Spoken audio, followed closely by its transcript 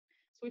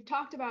we've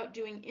talked about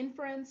doing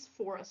inference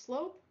for a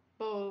slope,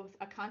 both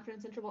a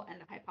confidence interval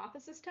and a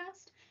hypothesis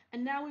test.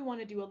 And now we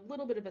want to do a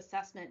little bit of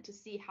assessment to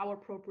see how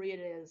appropriate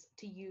it is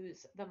to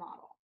use the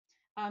model.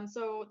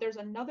 So there's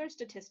another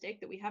statistic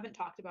that we haven't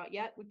talked about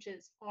yet, which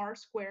is R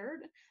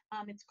squared.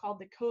 It's called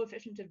the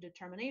coefficient of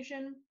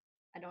determination.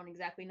 I don't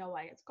exactly know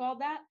why it's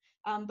called that,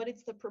 but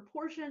it's the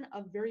proportion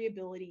of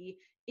variability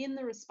in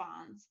the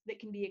response that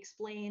can be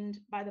explained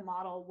by the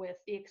model with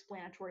the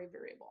explanatory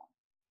variable.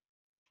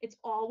 It's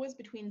always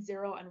between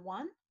 0 and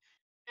 1,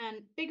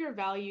 and bigger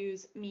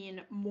values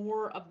mean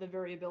more of the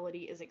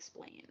variability is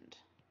explained.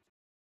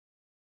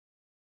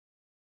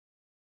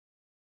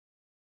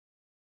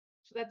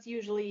 So that's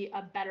usually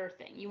a better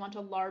thing. You want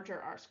a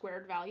larger R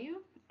squared value.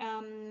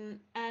 And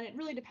it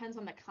really depends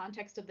on the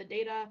context of the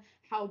data,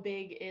 how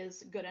big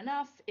is good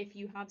enough. If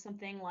you have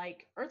something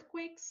like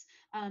earthquakes,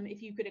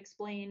 if you could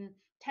explain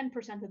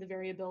 10% of the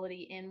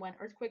variability in when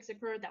earthquakes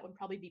occur, that would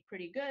probably be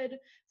pretty good.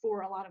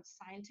 For a lot of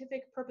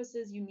scientific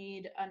purposes, you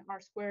need an R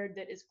squared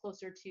that is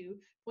closer to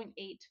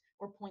 0.8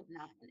 or 0.9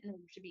 in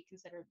order to be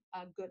considered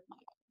a good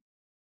model.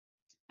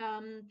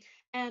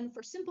 And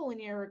for simple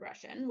linear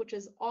regression, which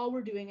is all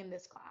we're doing in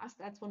this class,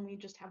 that's when we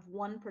just have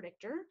one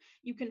predictor,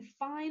 you can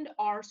find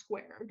R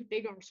squared,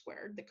 big R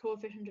squared, the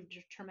coefficient of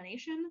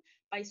determination,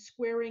 by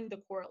squaring the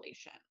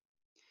correlation.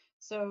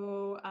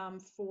 So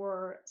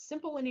for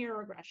simple linear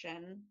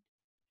regression,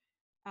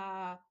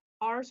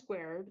 R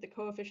squared, the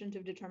coefficient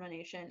of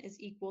determination, is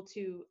equal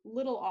to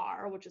little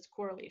r, which is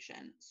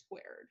correlation,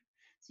 squared.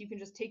 So you can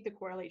just take the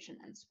correlation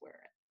and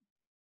square it.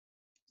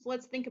 So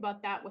let's think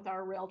about that with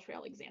our rail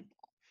trail example.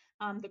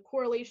 The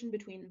correlation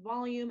between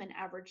volume and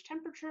average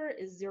temperature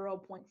is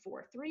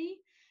 0.43,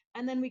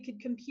 and then we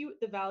could compute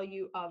the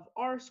value of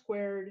R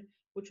squared,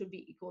 which would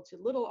be equal to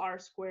little r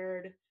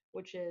squared,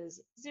 which is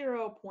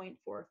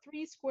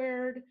 0.43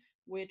 squared,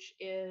 which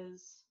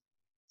is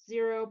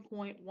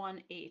 0.1849.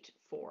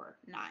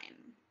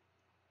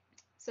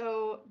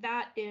 So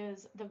that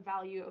is the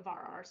value of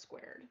our R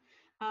squared.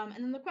 And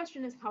then the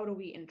question is, how do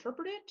we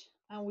interpret it?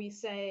 We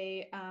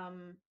say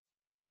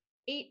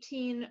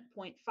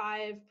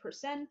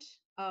 18.5%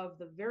 of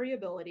the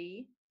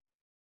variability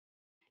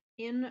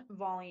in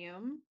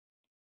volume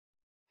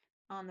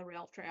on the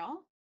rail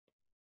trail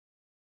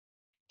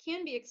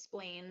can be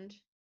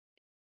explained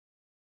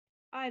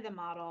by the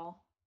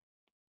model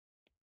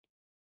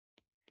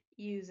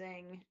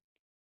using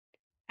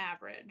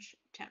average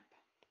temp.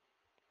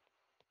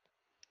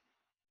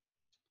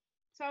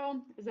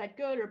 So is that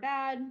good or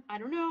bad? I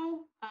don't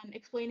know.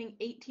 Explaining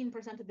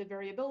 18% of the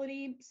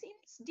variability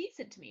seems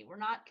decent to me. We're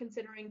not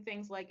considering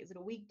things like, is it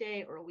a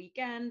weekday or a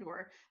weekend,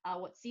 or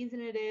what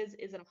season it is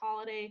it a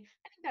holiday?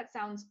 I think that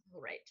sounds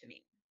all right to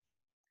me.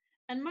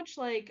 And much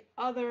like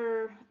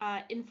other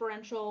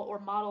inferential or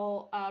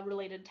model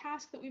related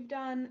tasks that we've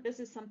done, this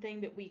is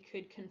something that we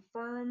could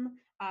confirm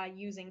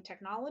using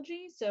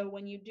technology. So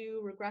when you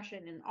do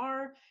regression in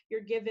R,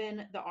 you're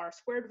given the R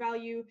squared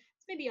value.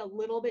 It's maybe a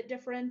little bit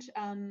different.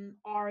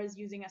 R is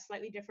using a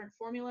slightly different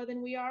formula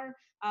than we are,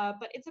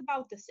 but it's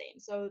about the same.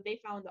 So they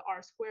found the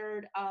R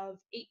squared of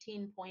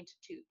 18.2%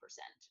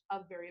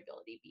 of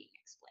variability being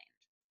explained.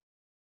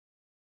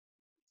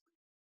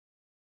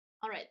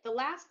 All right, the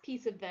last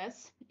piece of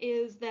this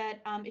is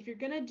that if you're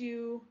going to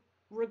do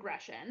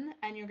regression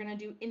and you're going to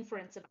do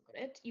inference about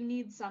it, you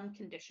need some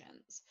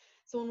conditions.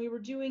 So when we were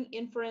doing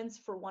inference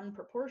for one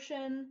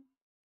proportion,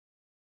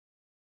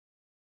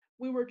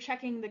 we were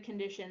checking the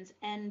conditions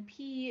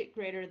np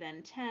greater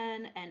than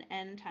 10 and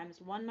n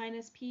times 1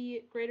 minus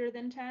p greater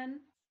than 10.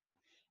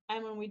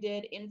 And when we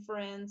did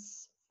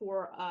inference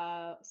for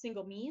a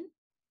single mean,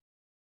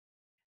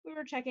 we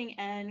were checking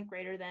n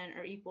greater than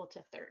or equal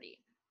to 30.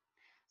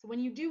 So when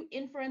you do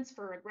inference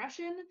for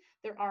regression,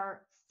 there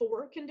are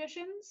 4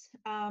 conditions,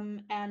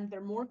 and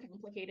they're more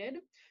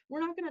complicated.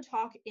 We're not going to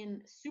talk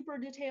in super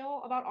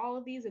detail about all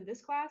of these in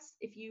this class.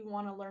 If you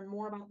want to learn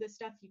more about this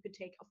stuff, you could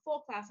take a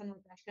full class on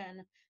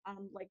regression,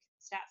 like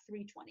Stat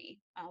 320,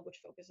 which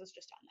focuses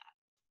just on that.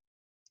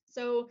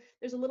 So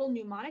there's a little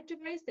mnemonic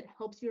device that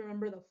helps you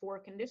remember the 4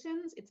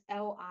 conditions. It's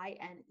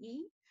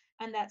LINE,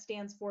 and that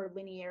stands for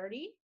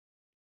linearity,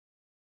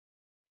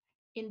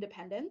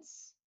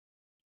 independence,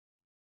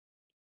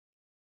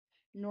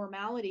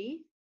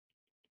 normality,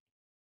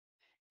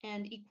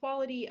 and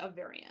equality of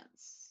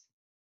variance.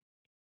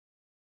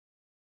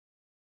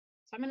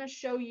 So I'm going to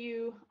show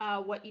you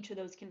what each of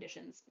those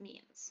conditions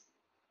means.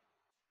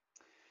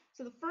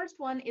 So the first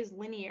one is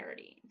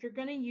linearity. If you're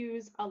going to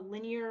use a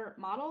linear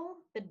model,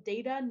 the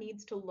data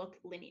needs to look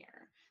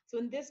linear. So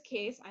in this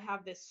case, I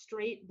have this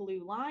straight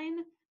blue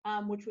line,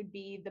 which would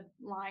be the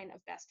line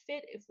of best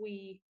fit if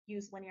we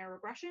use linear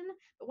regression.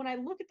 But when I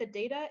look at the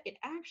data, it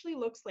actually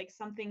looks like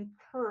something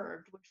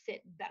curved would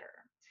fit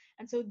better.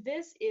 And so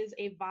this is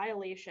a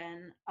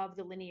violation of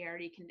the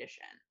linearity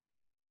condition.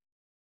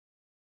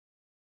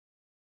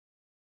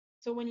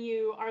 So when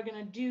you are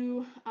going to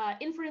do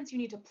inference, you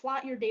need to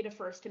plot your data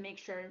first to make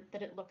sure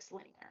that it looks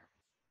linear.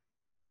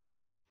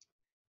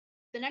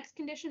 The next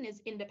condition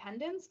is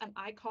independence, and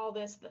I call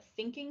this the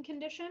thinking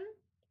condition.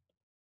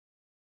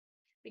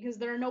 because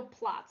there are no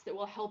plots that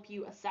will help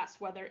you assess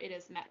whether it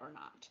is met or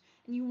not.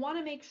 And you want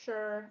to make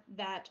sure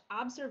that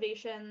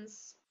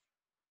observations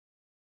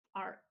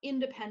are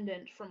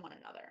independent from one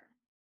another.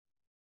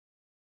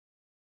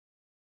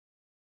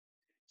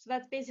 So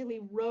that's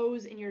basically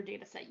rows in your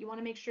data set. You want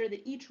to make sure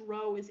that each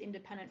row is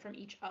independent from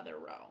each other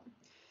row.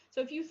 So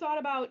if you thought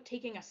about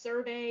taking a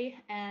survey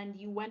and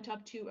you went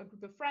up to a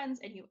group of friends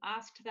and you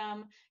asked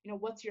them,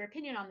 what's your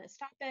opinion on this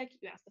topic?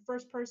 You asked the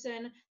first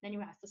person, then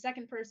you asked the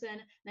second person,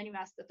 then you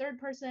asked the third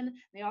person.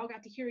 They all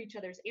got to hear each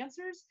other's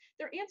answers.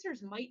 Their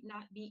answers might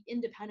not be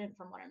independent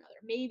from one another.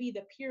 Maybe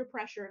the peer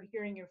pressure of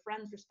hearing your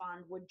friends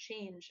respond would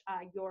change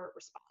your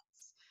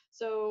response.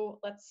 So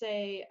let's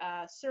say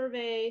a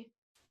survey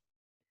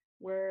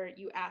where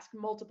you ask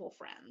multiple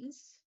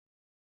friends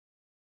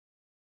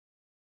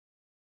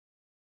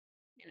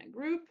in a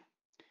group,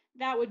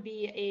 that would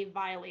be a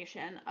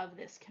violation of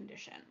this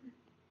condition.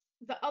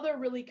 The other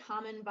really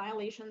common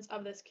violations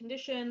of this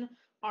condition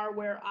are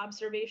where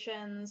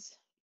observations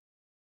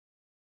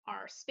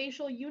are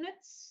spatial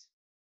units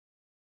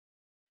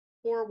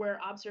or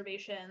where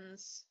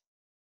observations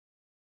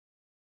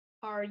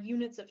are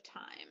units of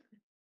time.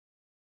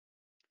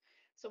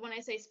 So when I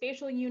say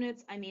spatial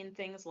units, I mean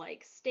things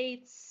like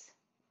states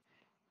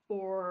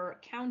or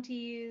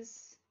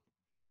counties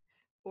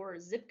or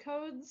zip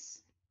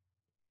codes.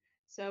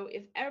 So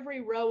if every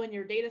row in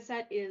your data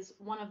set is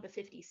one of the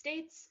 50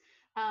 states,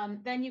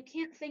 then you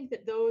can't think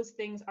that those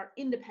things are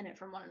independent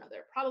from one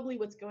another. Probably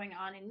what's going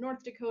on in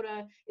North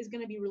Dakota is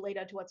going to be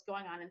related to what's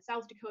going on in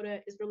South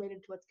Dakota is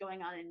related to what's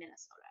going on in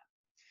Minnesota.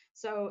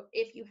 So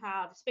if you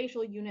have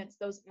spatial units,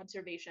 those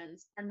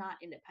observations are not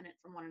independent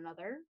from one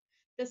another.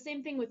 The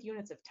same thing with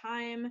units of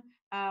time,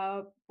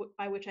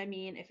 by which I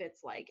mean if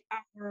it's like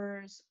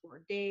hours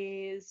or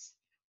days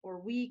or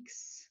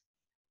weeks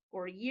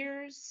or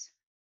years.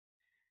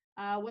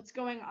 What's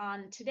going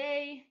on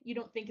today, you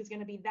don't think is going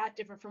to be that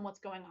different from what's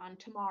going on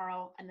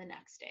tomorrow and the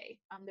next day.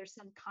 There's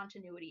some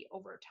continuity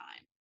over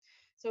time.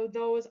 So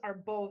those are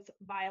both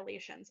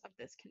violations of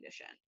this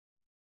condition.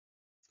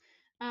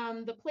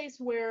 The place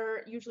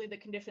where usually the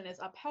condition is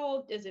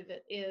upheld is if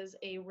it is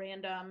a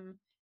random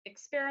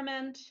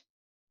experiment.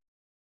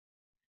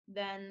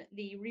 Then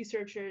the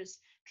researchers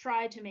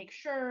try to make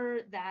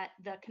sure that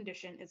the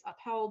condition is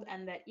upheld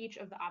and that each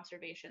of the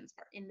observations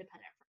are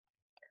independent from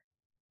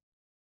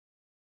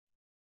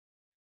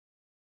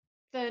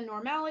the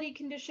normality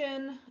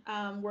condition.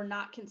 We're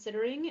not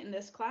considering in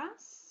this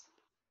class,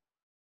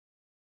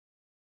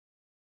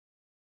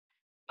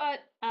 but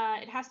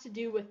it has to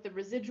do with the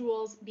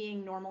residuals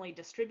being normally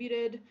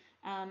distributed.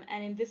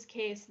 And in this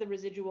case, the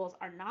residuals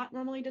are not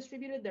normally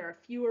distributed. There are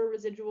fewer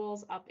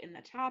residuals up in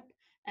the top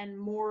and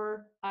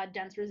more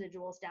dense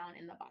residuals down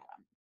in the bottom.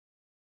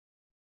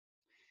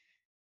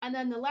 And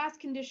then the last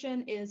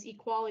condition is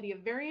equality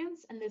of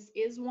variance, and this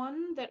is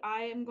one that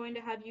I am going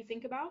to have you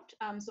think about.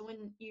 So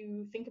when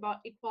you think about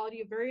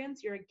equality of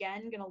variance, you're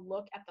again going to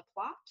look at the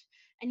plot,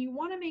 and you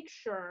want to make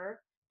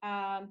sure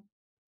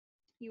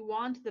you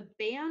want the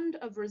band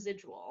of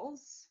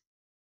residuals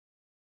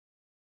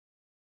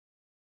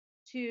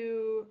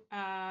to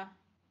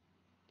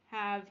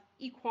have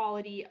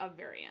equality of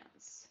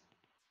variance.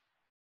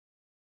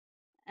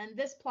 And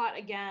this plot,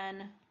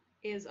 again,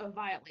 is a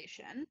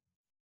violation.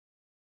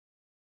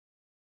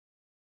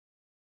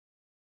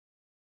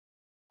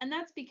 And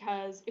that's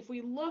because if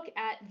we look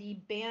at the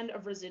band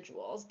of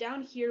residuals,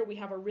 down here we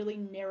have a really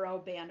narrow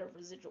band of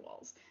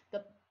residuals.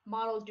 The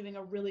model is doing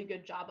a really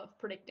good job of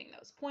predicting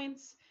those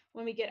points.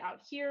 When we get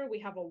out here, we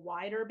have a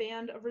wider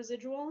band of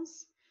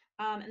residuals.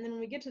 And then when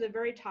we get to the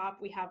very top,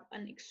 we have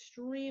an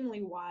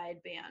extremely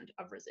wide band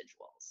of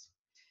residuals.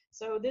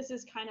 So this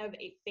is kind of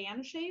a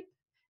fan shape,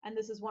 and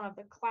this is one of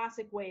the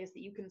classic ways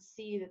that you can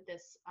see that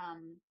this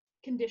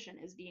condition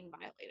is being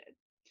violated.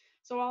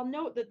 So I'll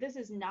note that this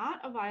is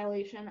not a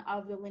violation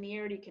of the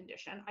linearity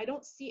condition. I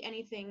don't see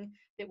anything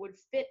that would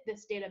fit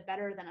this data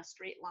better than a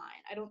straight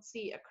line. I don't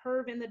see a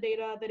curve in the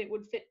data that it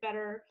would fit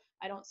better.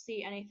 I don't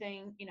see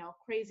anything,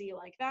 crazy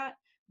like that,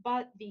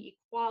 but the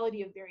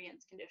equality of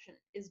variance condition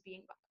is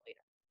being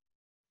violated.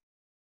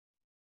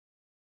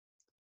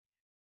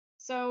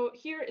 So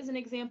here is an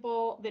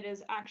example that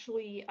is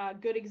actually a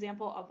good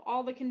example of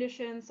all the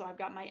conditions. So I've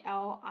got my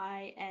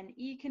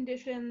LINE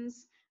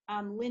conditions,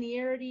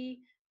 linearity.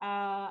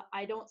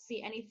 I don't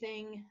see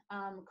anything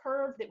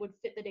curved that would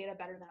fit the data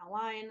better than a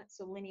line.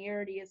 So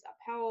linearity is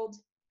upheld.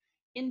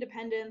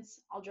 Independence,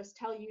 I'll just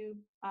tell you,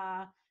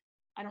 I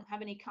don't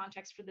have any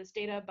context for this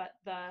data, but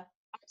the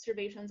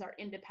observations are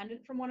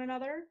independent from one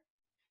another.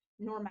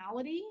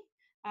 Normality,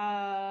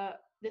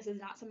 this is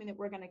not something that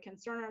we're going to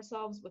concern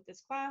ourselves with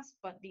this class,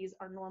 but these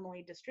are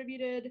normally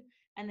distributed.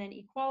 And then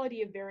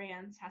equality of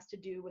variance has to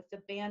do with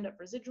the band of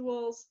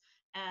residuals,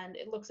 and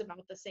it looks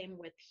about the same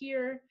width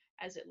here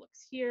as it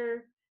looks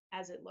here,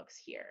 as it looks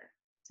here.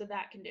 So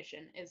that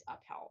condition is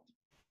upheld.